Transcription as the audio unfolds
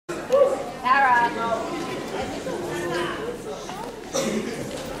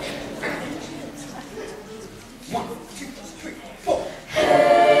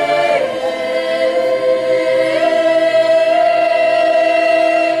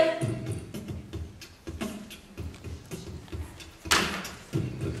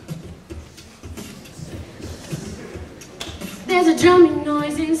There's a drumming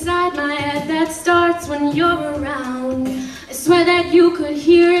noise inside my head that starts when you're around. I swear that you could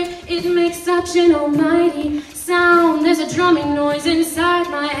hear it, it makes such an almighty sound. There's a drumming noise inside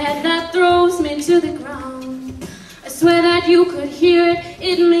my head that throws me to the ground. I swear that you could hear it,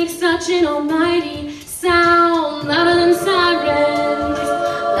 it makes such an almighty sound. Louder than sirens,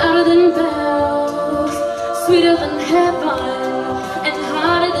 louder than bells, sweeter than heaven, and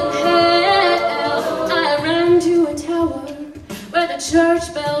harder than hell. I ran to a tower where the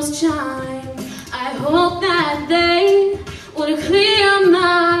church bells chime. I hope that they would clear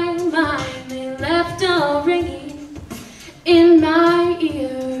my mind. They left a ringing in my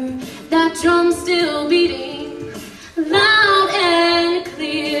ear, that drum still beating loud and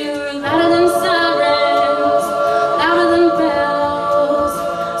clear. Louder than sirens, louder than bells,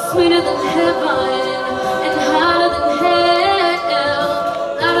 sweeter than heaven and harder than hell.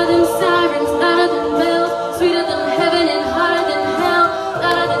 Louder than sirens, louder than bells, sweeter than heaven and harder than hell.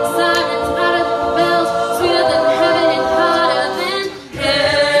 Louder than sirens, louder than bells, sweeter than heaven and harder than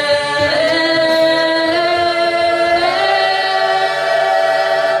hell.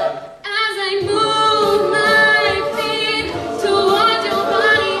 As I move my feet towards your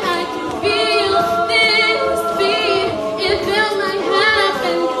body, I can feel this beat. It fills my head up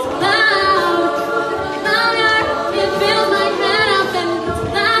and gets louder, louder. It fills my head up and gets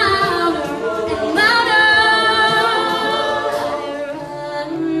louder and louder. I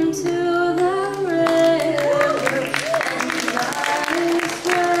run to the river and lies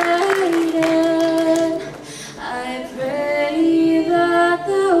waiting. I pray that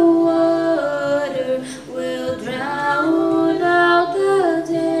the water will drown out the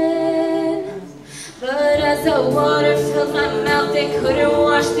din. But as the water fills my mouth, they couldn't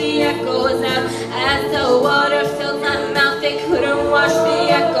wash the echoes out. As the water fills my mouth, they couldn't wash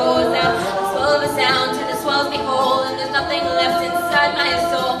the echoes out. I swallow the sound till it swallows me whole, and there's nothing left inside my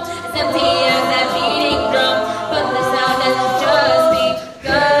soul. It's empty as that beating drum, but the sound has just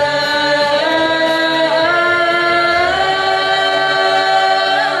begun.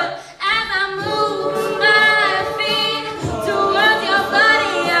 As I move my feet towards your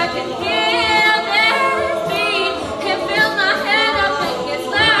body, I can hear this beat. It fills my head up and gets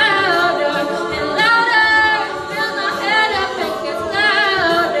louder and louder. Fills my head up and gets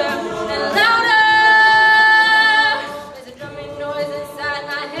louder and louder. There's a drumming noise inside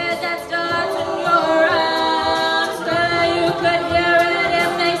my head that starts when you're around. I swear you could hear it,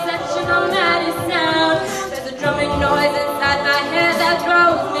 it makes such an almighty sound. There's a drumming noise inside my head that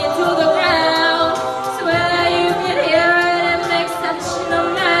throws me to the ground. Swear you could hear it, it makes such an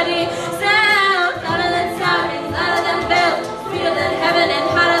almighty sound. Louder than sirens, louder than bells, sweeter than heaven and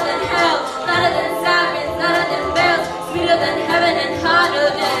harder than hell. Louder than sirens, louder than bells, sweeter than heaven and harder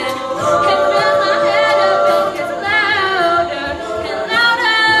than. It fills my head up and gets louder and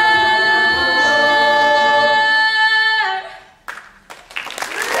louder.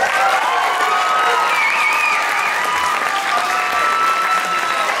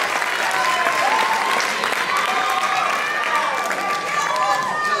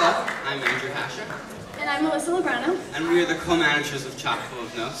 Hello, I'm Andrew Hasher, And I'm Melissa Legrano. and we are the co-managers of Chock Full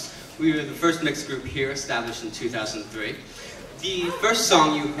of Notes. We were the first mixed group here, established in 2003. The first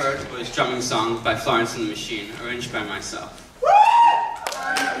song you heard was Drumming Song by Florence and the Machine, arranged by myself.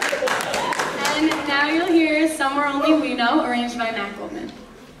 And now you'll hear Somewhere Only We Know, arranged by Matt Goldman.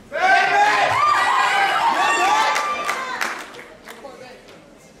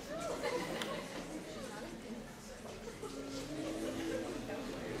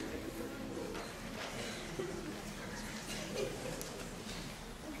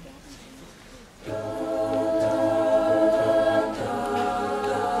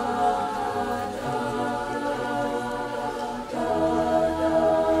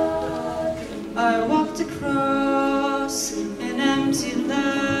 I walked across an empty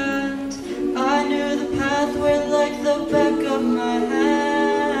land. I knew the pathway like the back of my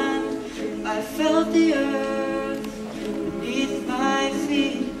hand. I felt the earth beneath my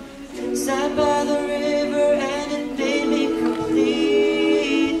feet. Sat by the river and it made me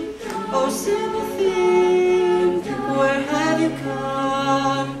complete. Oh, sympathy, where have you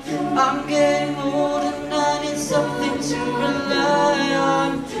gone? I'm getting old and I need something to rely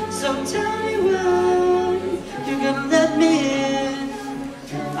on. So tell me when you can let me in.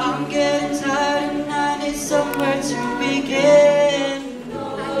 I'm getting tired somewhere to begin.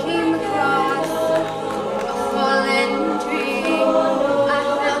 I came across a fallen tree. I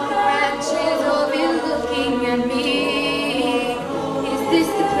felt the branches all be looking at me. Is this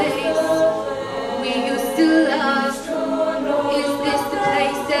the place we used to love? Is this the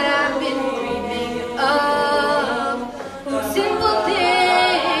place that I've been dreaming of? Oh, simple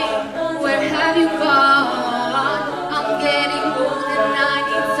thing, where have you gone? I'm getting old and I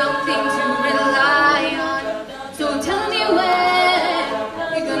need something to rely on. So tell me when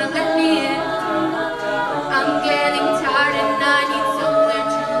you're gonna let me in. I'm getting tired and I need somewhere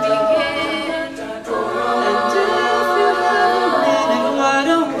to begin. And if you have a minute, why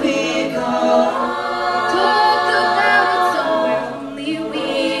don't we go? Talk about it somewhere only we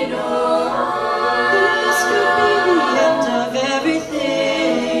know. This could be the end of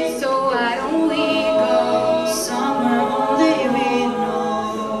everything. So why don't we go? Somewhere only we know.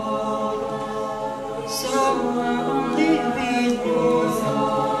 Somewhere only we know.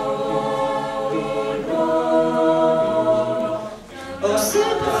 Oh,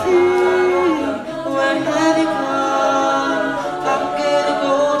 sympathy, where have you gone? I'm getting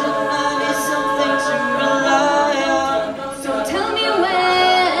old and I need something to rely on. So tell me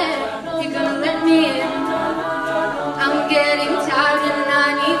when you're gonna let me in. I'm getting tired and I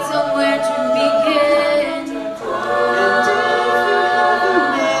need somewhere to begin. And if you have a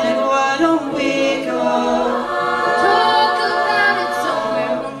minute, why don't we go? Talk about it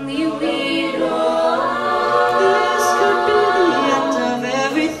somewhere only we know. This could be the end of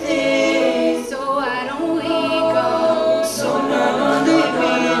everything. So why don't we go? Somewhere only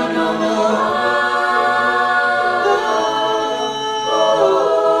we know.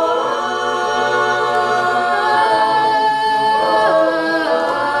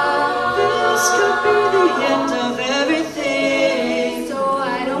 This could be the end of everything. So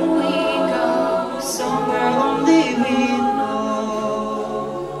why don't we go? Somewhere only we know.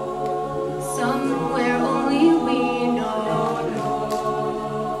 Somewhere only we know.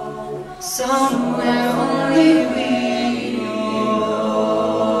 Somewhere only we know.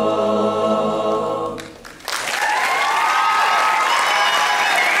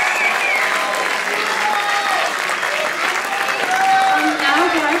 Now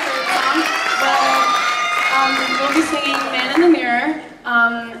for our third song, we'll be singing Man in the Mirror,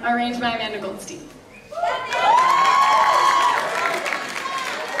 arranged by Amanda Goldstein.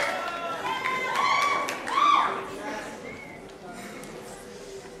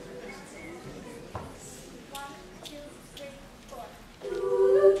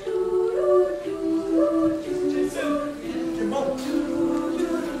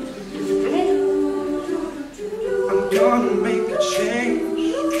 I'm gonna make a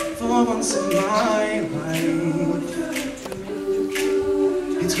change for once in my life.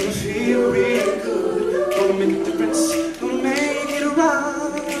 It's gonna feel really good, gonna make a difference, gonna make it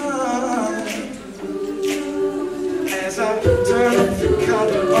right. As I turn up the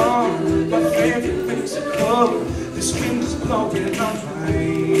color on my favorite musical, this wind is blowing my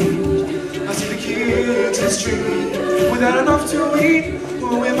mind. I see the kids in the street without enough to eat. Who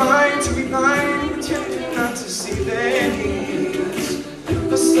am I to be blind, pretending not to see their needs?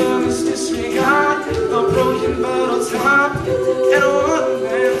 A sunless disregard, a broken bottle top, and a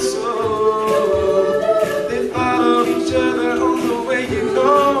one-man soul. They follow each other on the way you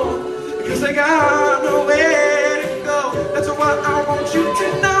go, because they got nowhere to go. That's what I want you to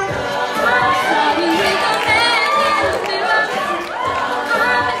know. Starting with a man in the mirror,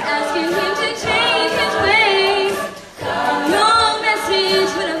 I'm asking him to change his ways. No message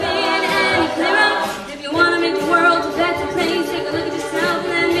would have been any clearer. If you want to make the world a better place, take a look at yourself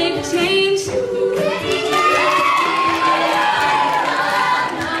and then make a change.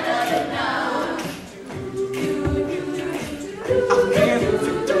 I've been a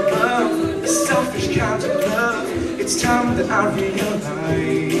victim of a selfish kind of love. It's time that I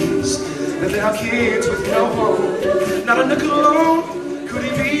realize that there are kids with no home, not a nickel alone. Could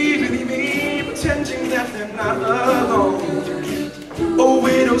it be really me, pretending that they're not alone? Oh,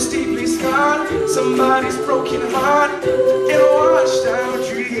 widows deeply scarred, somebody's broken heart, in a washed out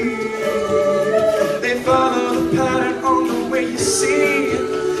dream. They follow the pattern on the way you see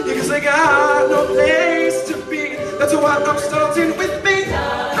it, because they got no place to be. That's why I'm starting with me.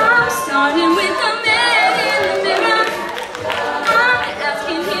 I'm starting with the man in the mirror. I'm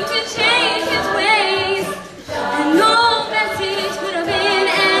asking him to change his ways. And no message could have been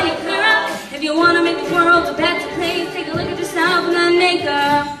any clearer. If you want to make the world a better place, take a look at yourself and then make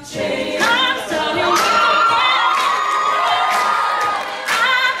a change. I'm starting with the man.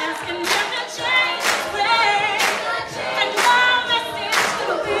 I'm asking him to change his ways. And no message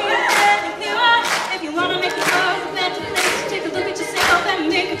could have been any clearer. If you want to make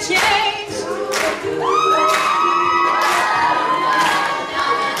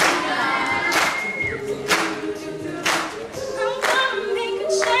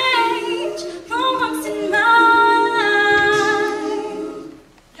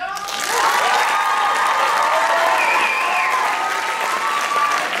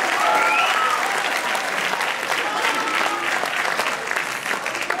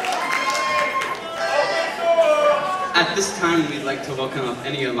At this time, we'd like to welcome up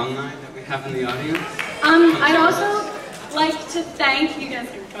any alumni that we have in the audience. I'd also like to thank you guys.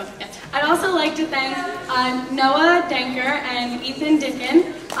 I'd also like to thank Noah Denker and Ethan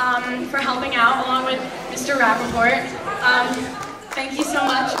Dickin for helping out, along with Mr. Rappaport. Thank you so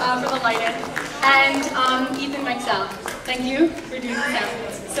much for the lighting. And Ethan Mixell. Thank you for doing the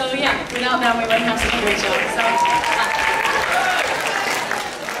sound. So yeah, without them we wouldn't have such a great show. So.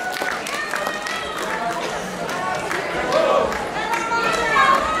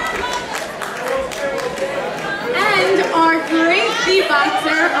 And our great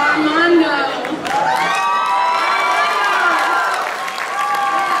beatboxer, Armando.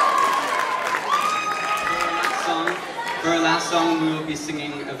 For our last song, we will be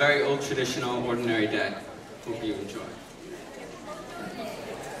singing a very old traditional Ordinary Day. Hope you enjoy.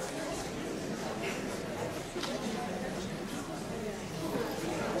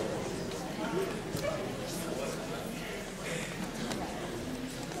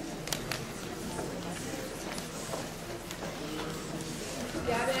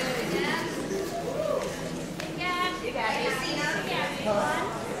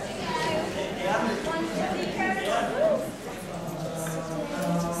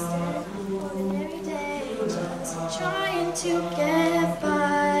 Trying to get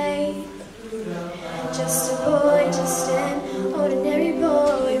by. Just a boy, just an ordinary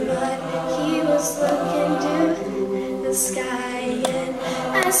boy, but he was looking to the sky. And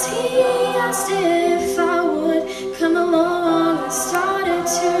as he asked if I would come along, I started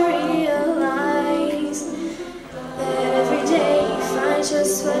to realize that every day he finds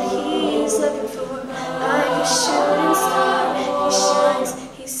just what he's looking for. Like a shooting star, he shines,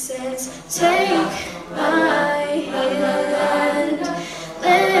 he says, take my hand,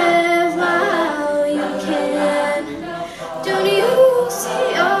 live while you can. Don't you see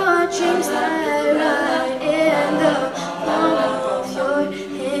your dreams lie right in the palm of your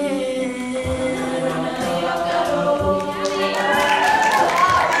hand?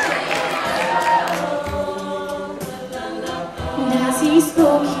 And as he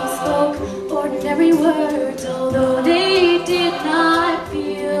spoke ordinary words, although they did not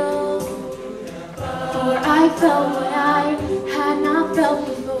feel. For I felt what I had not felt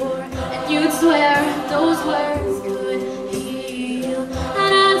before, and you'd swear those words could heal.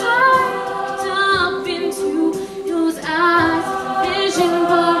 And as I looked up into those eyes, vision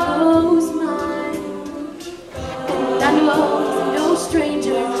borrows mine. And I know he's no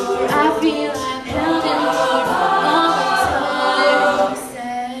stranger, for I feel I've held him for a long time. He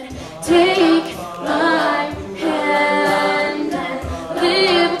said, take my hand and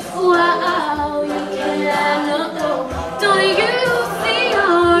live while you can. Don't you see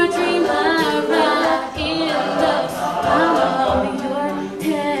your dream lie right in the palm of your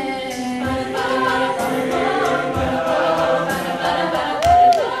hand?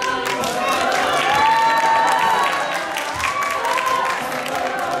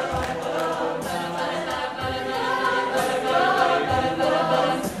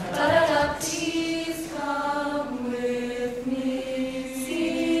 Please come with me,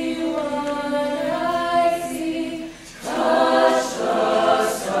 see what I see. Touch the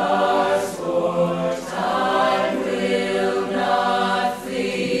stars, for time will not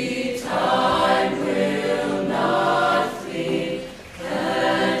flee, time will not flee.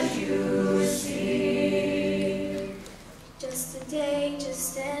 Can't you see? Just a day,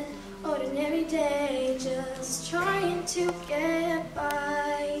 just an ordinary day, just trying to get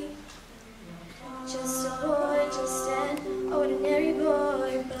by. Just a boy, just an ordinary boy,